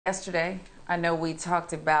Yesterday, I know we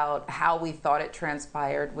talked about how we thought it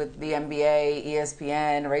transpired with the NBA,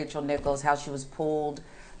 ESPN, Rachel Nichols, how she was pulled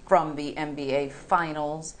from the NBA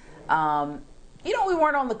finals. We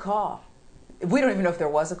weren't on the call. We don't even know if there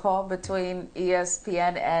was a call between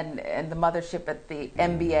ESPN and the mothership at the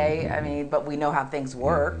NBA. I mean, but we know how things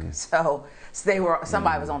work. So they were,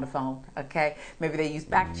 somebody was on the phone, okay? Maybe they used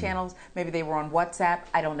back channels, maybe they were on WhatsApp,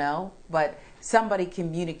 I don't know. But somebody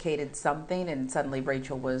communicated something and suddenly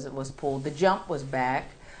Rachel was pulled. The Jump was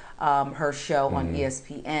back, her show on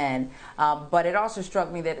ESPN. But it also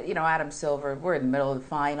struck me that, Adam Silver, we're in the middle of the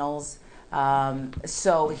finals.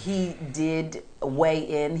 So he did weigh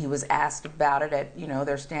in. He was asked about it at,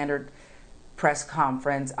 their standard press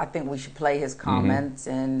conference. I think we should play his comments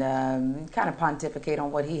and kind of pontificate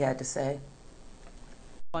on what he had to say.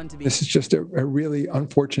 This is just a really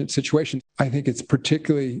unfortunate situation. I think it's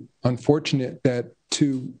particularly unfortunate that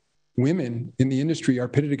two women in the industry are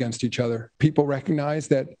pitted against each other. People recognize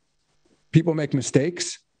that people make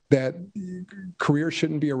mistakes, that careers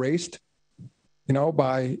shouldn't be erased,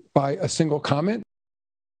 by a single comment.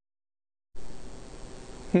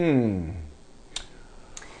 Wow.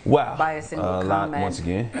 By a single comment. Once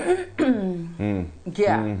again.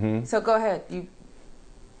 Yeah. So go ahead.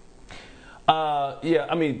 Yeah,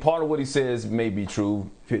 I mean, part of what he says may be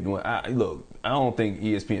true. Look, I don't think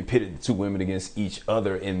ESPN pitted the two women against each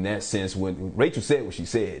other in that sense. When Rachel said what she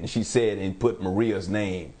said, and she said and put Maria's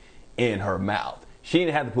name in her mouth. She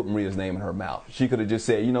didn't have to put Maria's name in her mouth. She could have just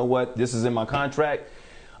said, you know what, this is in my contract.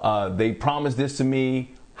 They promised this to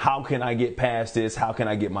me. How can I get past this? How can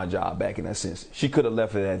I get my job back in that sense? She could have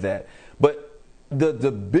left it at that. But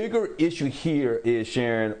the bigger issue here is,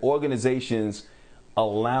 Sharon, organizations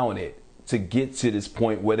allowing it to get to this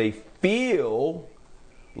point where they feel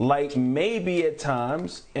like maybe at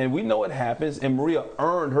times, and we know it happens, and Maria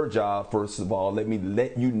earned her job, first of all. Let me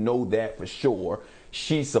let you know that for sure.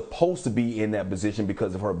 She's supposed to be in that position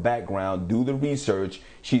because of her background. Do the research.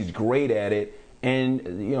 She's great at it.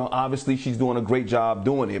 And, obviously she's doing a great job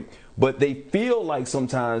doing it. But they feel like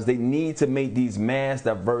sometimes they need to make these mass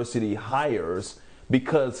diversity hires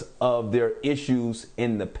because of their issues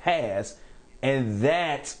in the past. And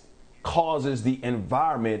that causes the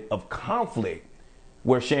environment of conflict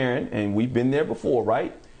where, Sharon, and we've been there before,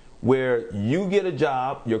 right? Where you get a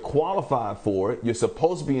job, you're qualified for it, you're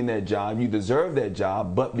supposed to be in that job, you deserve that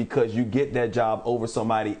job, but because you get that job over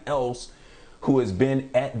somebody else who has been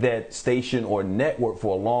at that station or network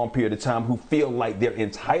for a long period of time, who feel like they're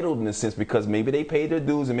entitled in a sense because maybe they paid their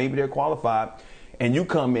dues and maybe they're qualified, and you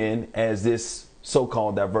come in as this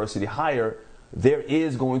so-called diversity hire, there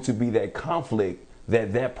is going to be that conflict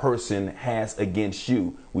that person has against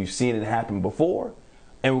you. We've seen it happen before,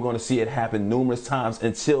 and we're going to see it happen numerous times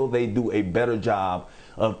until they do a better job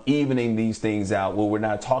of evening these things out, where we're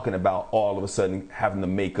not talking about all of a sudden having to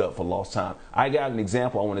make up for lost time. I got an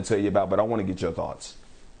example I want to tell you about, but I want to get your thoughts.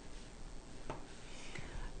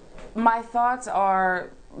 My thoughts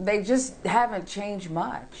are they just haven't changed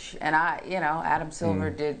much. And Adam Silver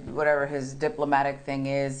did whatever his diplomatic thing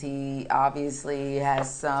is. He obviously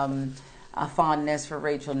has some fondness for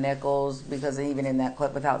Rachel Nichols because even in that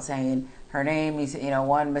clip, without saying her name, he said,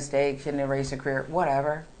 one mistake shouldn't erase her career,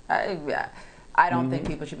 whatever. I don't think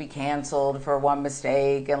people should be canceled for one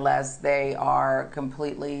mistake unless they are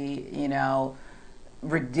completely,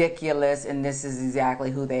 ridiculous and this is exactly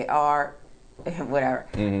who they are. Whatever.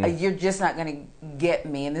 You're just not going to get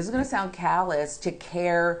me, and this is going to sound callous, to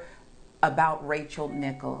care about Rachel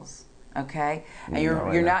Nichols. Okay? And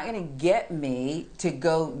you're not going to get me to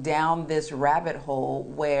go down this rabbit hole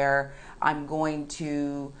where I'm going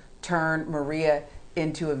to turn Maria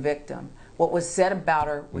into a victim. What was said about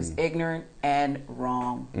her was ignorant and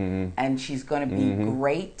wrong. And she's going to be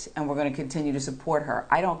great, and we're going to continue to support her.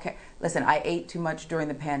 I don't care. Listen, I ate too much during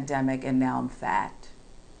the pandemic, and now I'm fat.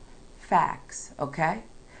 Facts, okay?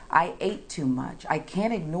 I ate too much. I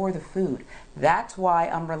can't ignore the food. That's why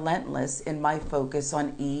I'm relentless in my focus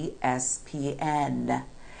on ESPN.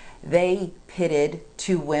 They pitted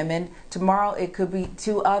two women. Tomorrow it could be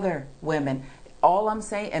two other women. All I'm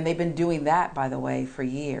saying, and they've been doing that, by the way, for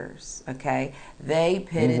years, okay? They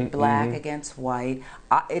pitted black against white.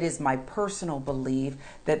 It is my personal belief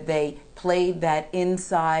that they played that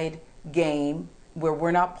inside game where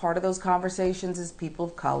we're not part of those conversations as people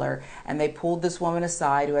of color, and they pulled this woman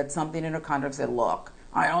aside who had something in her contract and said, look,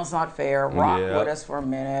 I know it's not fair, rock with us for a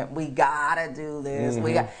minute, we gotta do this.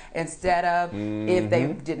 Instead of, if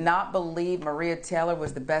they did not believe Maria Taylor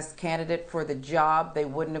was the best candidate for the job, they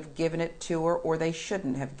wouldn't have given it to her, or they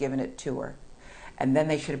shouldn't have given it to her. And then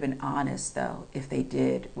they should have been honest, though, if they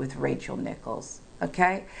did, with Rachel Nichols.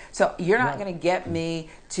 Okay? So you're not going to get me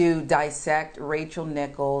to dissect Rachel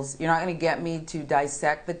Nichols. You're not going to get me to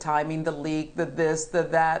dissect the timing, the leak, the this, the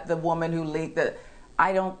that, the woman who leaked the...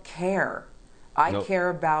 I don't care. I care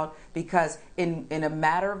about, because in a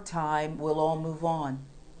matter of time, we'll all move on.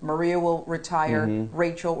 Maria will retire,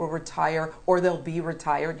 Rachel will retire, or they'll be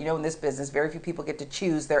retired. You know, in this business, very few people get to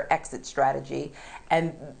choose their exit strategy,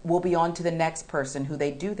 and we'll be on to the next person who they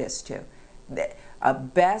do this to. A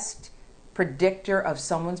best predictor of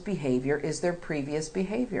someone's behavior is their previous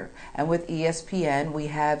behavior. And with ESPN, we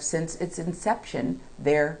have, since its inception,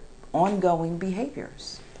 their ongoing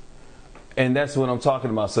behaviors. And that's what I'm talking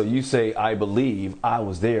about. So you say, I believe, I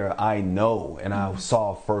was there, I know, and I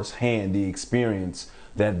saw firsthand the experience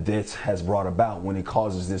that this has brought about when it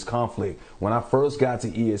causes this conflict. When I first got to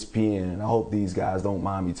ESPN, and I hope these guys don't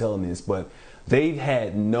mind me telling this, but they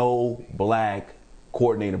had no black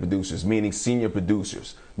coordinator producers, meaning senior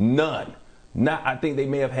producers. None. I think they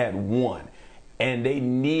may have had one. And they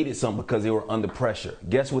needed some because they were under pressure.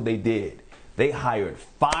 Guess what they did? They hired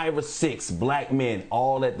 5 or 6 black men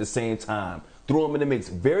all at the same time, threw them in the mix.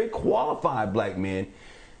 Very qualified black men.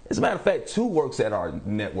 As a matter of fact, 2 works at our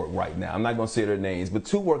network right now. I'm not going to say their names, but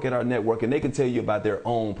 2 work at our network, and they can tell you about their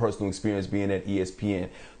own personal experience being at ESPN.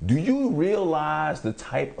 Do you realize the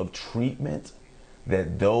type of treatment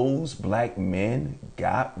that those black men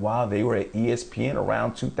got while they were at ESPN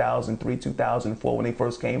around 2003, 2004 when they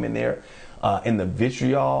first came in there? And the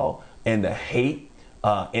vitriol and the hate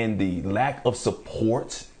and the lack of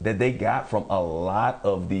support that they got from a lot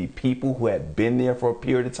of the people who had been there for a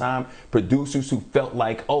period of time, producers who felt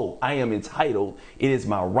like, oh, I am entitled, it is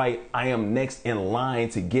my right, I am next in line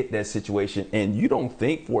to get that situation. And you don't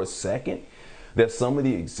think for a second that some of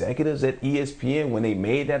the executives at ESPN, when they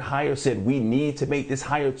made that hire, said we need to make this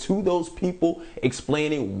hire to those people,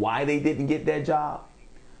 explaining why they didn't get that job?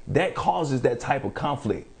 That causes that type of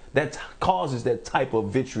conflict. That causes that type of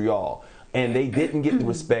vitriol. And they didn't get the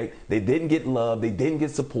respect, they didn't get love, they didn't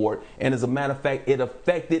get support. And as a matter of fact, it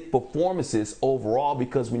affected performances overall,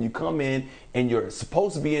 because when you come in and you're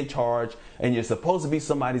supposed to be in charge and you're supposed to be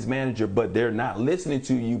somebody's manager, but they're not listening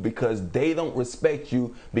to you because they don't respect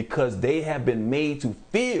you, because they have been made to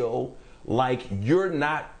feel like you're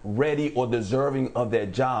not ready or deserving of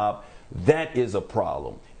that job, that is a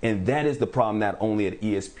problem. And that is the problem not only at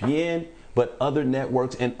ESPN, but other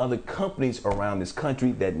networks and other companies around this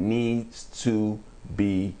country that needs to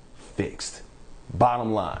be fixed.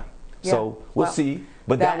 Bottom line. Yeah, so we'll see.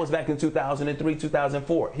 But that was back in 2003,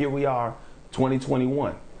 2004. Here we are,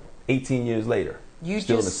 2021, 18 years later.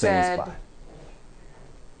 Still in the same spot.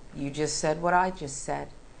 You just said what I just said.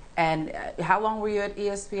 And how long were you at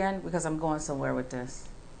ESPN? Because I'm going somewhere with this.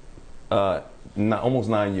 Almost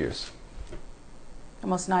 9 years.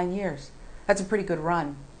 Almost 9 years. That's a pretty good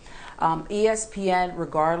run. ESPN,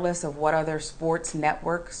 regardless of what other sports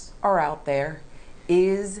networks are out there,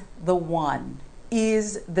 is the one,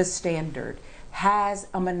 is the standard, has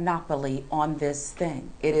a monopoly on this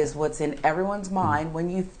thing. It is what's in everyone's mind when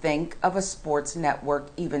you think of a sports network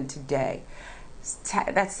even today.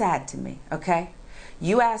 That's sad to me, okay?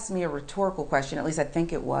 You asked me a rhetorical question, at least I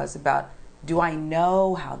think it was, about do I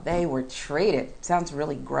know how they were treated? It sounds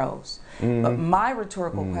really gross. But my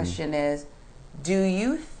rhetorical question is, do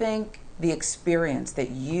you think the experience that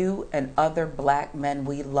you and other black men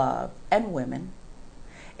we love, and women,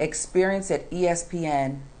 experience at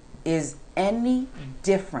ESPN is any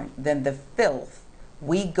different than the filth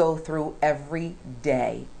we go through every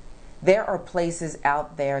day? There are places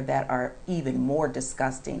out there that are even more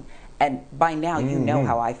disgusting. And by now, you know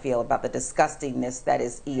how I feel about the disgustingness that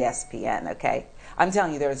is ESPN, okay? I'm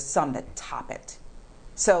telling you, there's some that top it.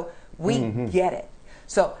 So we get it.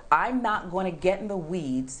 So I'm not going to get in the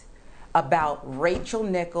weeds about Rachel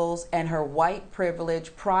Nichols and her white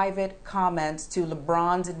privilege private comments to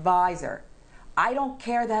LeBron's advisor. I don't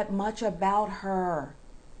care that much about her.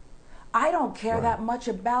 I don't care that much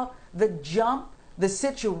about the jump, the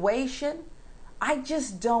situation. I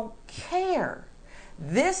just don't care.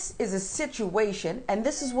 This is a situation, and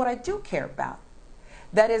this is what I do care about,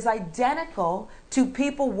 that is identical to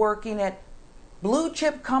people working at blue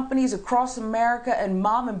chip companies across America and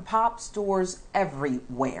mom and pop stores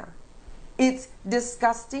everywhere. It's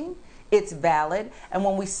disgusting, it's valid, and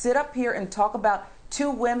when we sit up here and talk about 2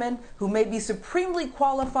 women who may be supremely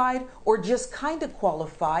qualified or just kind of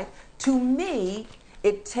qualified, to me,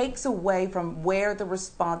 it takes away from where the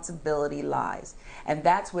responsibility lies. And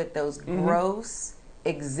that's with those gross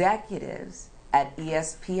executives at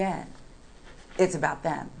ESPN. It's about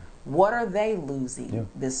them. What are they losing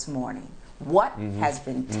this morning? What has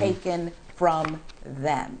been taken from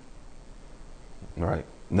them? Right.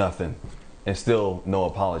 Nothing. and still no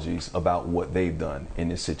apologies about what they've done in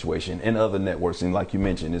this situation. And other networks, and like you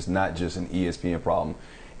mentioned, it's not just an ESPN problem.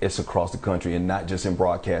 It's across the country, and not just in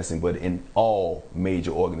broadcasting, but in all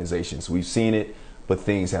major organizations. We've seen it, but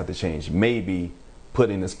things have to change. Maybe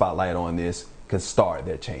putting the spotlight on this can start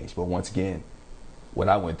that change. But once again, what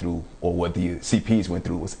I went through, or what the CPs went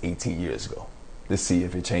through, was 18 years ago. Let's see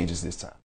if it changes this time.